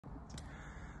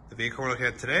The vehicle we're looking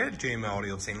at today at JML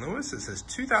Audio St. Louis is this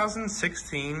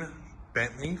 2016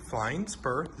 Bentley Flying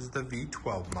Spur. This is the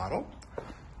V12 model.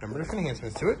 Number of different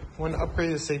enhancements to it. One,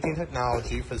 upgraded safety and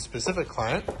technology for the specific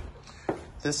client.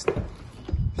 This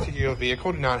particular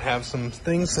vehicle did not have some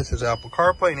things such as Apple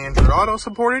CarPlay and Android Auto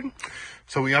supported.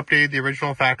 So we updated the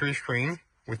original factory screen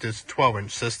with this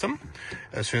 12-inch system.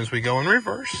 As soon as we go in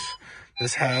reverse,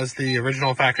 this has the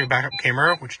original factory backup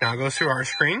camera, which now goes through our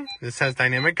screen. This has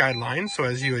dynamic guidelines, so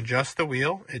as you adjust the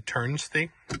wheel, it turns the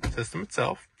system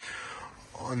itself.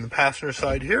 On the passenger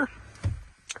side here,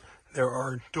 there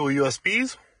are dual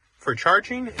USBs for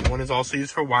charging, and one is also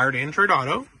used for wired Android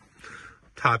Auto.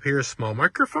 Top here is small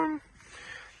microphone.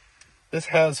 This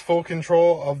has full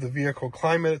control of the vehicle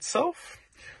climate itself.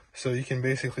 So you can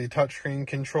basically touchscreen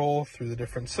control through the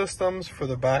different systems for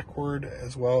the backward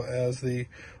as well as the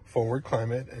forward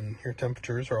climate, and your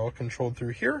temperatures are all controlled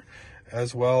through here,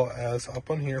 as well as up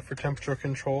on here for temperature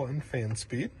control and fan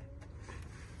speed.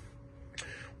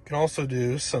 We can also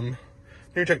do some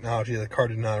new technology that the car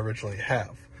did not originally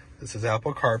have. This is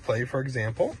Apple CarPlay, for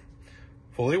example.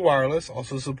 Fully wireless,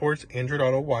 also supports Android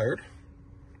Auto wired.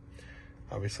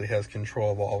 Obviously has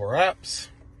control of all of our apps,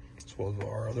 as well as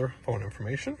our other phone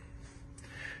information.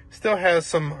 Still has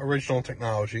some original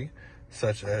technology,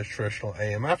 such as traditional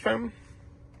AM/FM,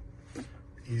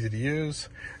 easy to use,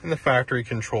 and the factory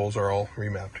controls are all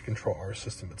remapped to control our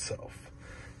system itself.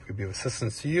 If we could be of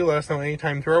assistance to you, let us know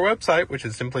anytime through our website, which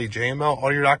is simply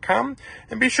jmlaudio.com,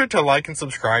 and be sure to like and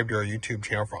subscribe to our YouTube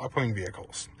channel for upcoming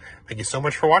vehicles. Thank you so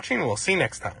much for watching, and we'll see you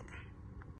next time.